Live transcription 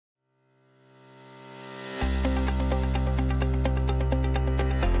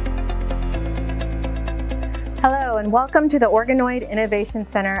and welcome to the Organoid Innovation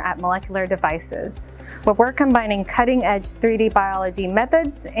Center at Molecular Devices, where we're combining cutting-edge 3D biology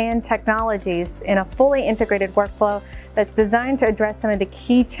methods and technologies in a fully integrated workflow that's designed to address some of the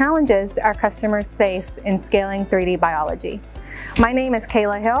key challenges our customers face in scaling 3D biology. My name is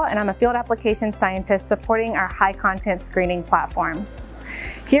Kayla Hill, and I'm a field application scientist supporting our high-content screening platforms.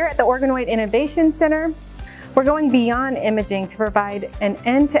 Here at the Organoid Innovation Center, we're going beyond imaging to provide an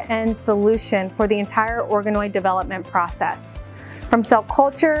end-to-end solution for the entire organoid development process, from cell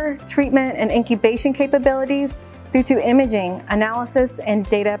culture, treatment, and incubation capabilities through to imaging, analysis, and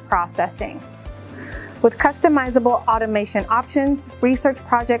data processing. With customizable automation options, research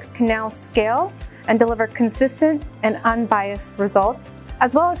projects can now scale and deliver consistent and unbiased results,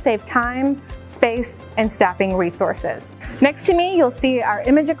 as well as save time, space, and staffing resources. Next to me, you'll see our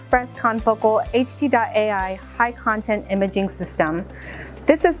Image Express Confocal HT.AI high-content imaging system.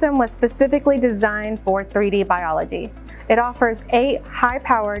 This system was specifically designed for 3D biology. It offers 8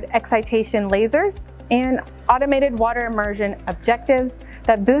 high-powered excitation lasers and automated water immersion objectives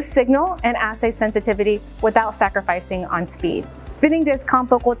that boost signal and assay sensitivity without sacrificing on speed. Spinning disc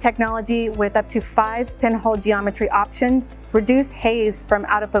confocal technology with up to 5 pinhole geometry options reduce haze from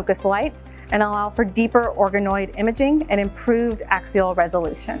out-of-focus light and allow for deeper organoid imaging and improved axial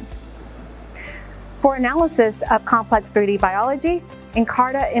resolution. For analysis of complex 3D biology,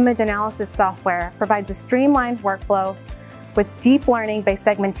 Encarta image analysis software provides a streamlined workflow with deep learning-based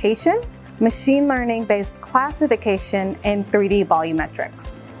segmentation, machine learning-based classification, and 3D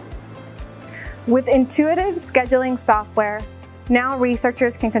volumetrics. With intuitive scheduling software, now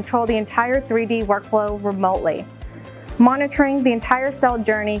researchers can control the entire 3D workflow remotely, monitoring the entire cell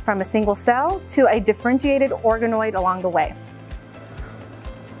journey from a single cell to a differentiated organoid along the way.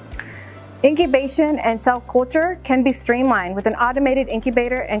 Incubation and cell culture can be streamlined with an automated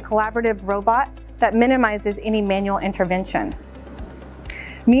incubator and collaborative robot that minimizes any manual intervention.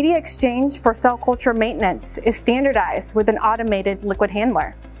 Media exchange for cell culture maintenance is standardized with an automated liquid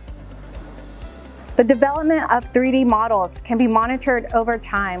handler. The development of 3D models can be monitored over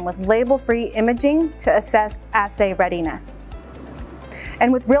time with label-free imaging to assess assay readiness.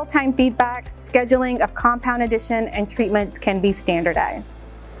 And with real-time feedback, scheduling of compound addition and treatments can be standardized.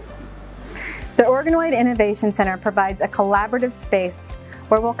 The Organoid Innovation Center provides a collaborative space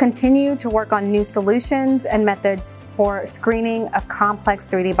where we'll continue to work on new solutions and methods for screening of complex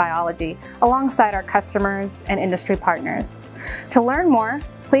 3D biology alongside our customers and industry partners. To learn more,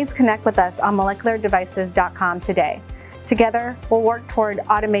 please connect with us on moleculardevices.com today. Together, we'll work toward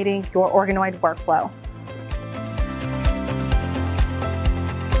automating your organoid workflow.